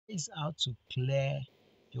is how to clear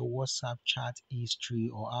your WhatsApp chat history,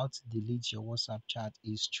 or how to delete your WhatsApp chat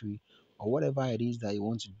history, or whatever it is that you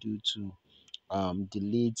want to do to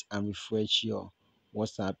delete and refresh your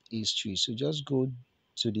WhatsApp history. So just go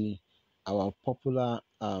to the our popular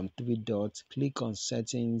three dots, click on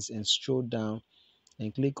settings and scroll down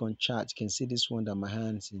and click on chat. You can see this one that my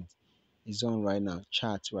hands is on right now,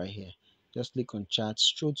 chat right here. Just click on chat,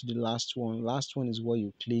 scroll to the last one. Last one is what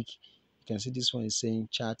you click. You can see this one is saying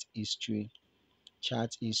chat history,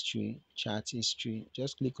 chat history, chat history.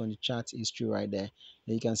 Just click on the chat history right there.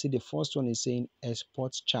 And you can see the first one is saying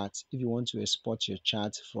export chat. If you want to export your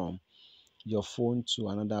chat from your phone to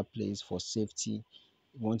another place for safety,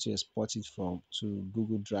 you want to export it from to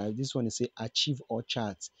Google Drive. This one is say achieve all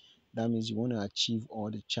chat. That means you want to achieve all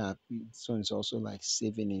the chat. This one is also like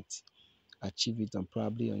saving it, achieve it on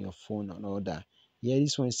probably on your phone and all that. Yeah,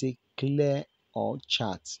 this one is say clear all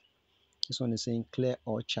chat. This one is saying clear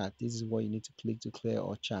all chat. This is what you need to click to clear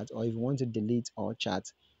all chat. Or if you want to delete all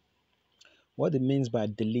chat, what it means by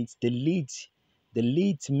delete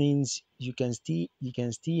means you can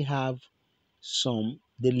still have some.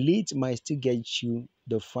 Delete might still get you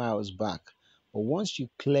the files back, but once you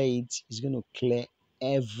clear it, it's going to clear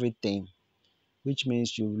everything, which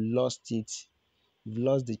means you've lost it. You've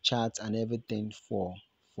lost the chat and everything for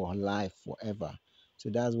life, forever. So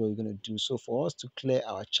that's what we're gonna do. So for us to clear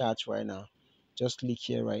our chat right now, just click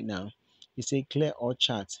here right now. You say clear all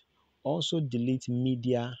chat. Also delete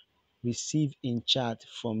media receive in chat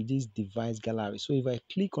from this device gallery. So if I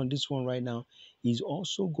click on this one right now, it's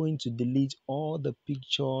also going to delete all the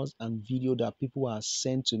pictures and video that people have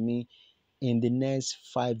sent to me in the next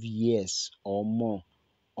 5 years or more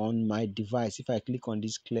on my device. If I click on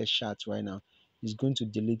this clear chat right now, it's going to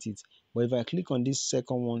delete it. But if I click on this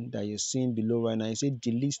second one that you're seeing below right now, it says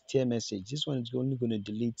delete steer message. This one is only going to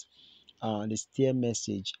delete the steer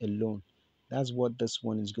message alone. That's what this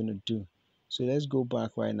one is going to do. So let's go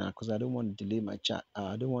back right now because I don't want to delete my chat.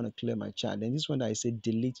 I don't want to clear my chat. Then this one that I said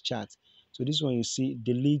delete chat. So this one you see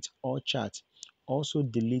delete all chat. Also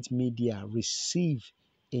delete media receive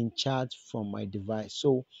in chat from my device.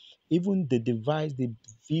 So even the device, the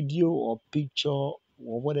video or picture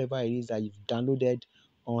or whatever it is that you've downloaded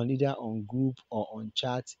on either on group or on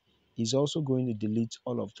chat is also going to delete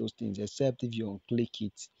all of those things except if you unclick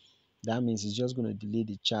it. That means it's just going to delete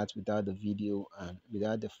the chat without the video and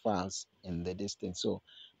without the files in the distance. So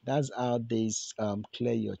that's how this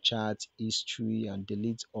clear your chat history and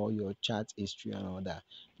delete all your chat history and all that.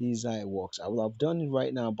 This is how it works. I would have done it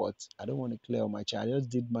right now, but I don't want to clear all my chat. I just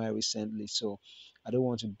did mine recently, so I don't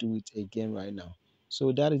want to do it again right now.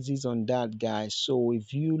 So that is it on that, guys. So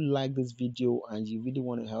if you like this video and you really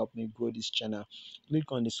want to help me grow this channel, click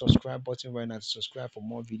on the subscribe button right now to subscribe for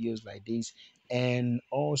more videos like this, and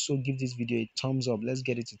also give this video a thumbs up. Let's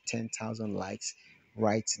get it to 10,000 likes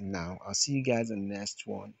right now. I'll see you guys in the next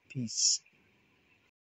one. Peace.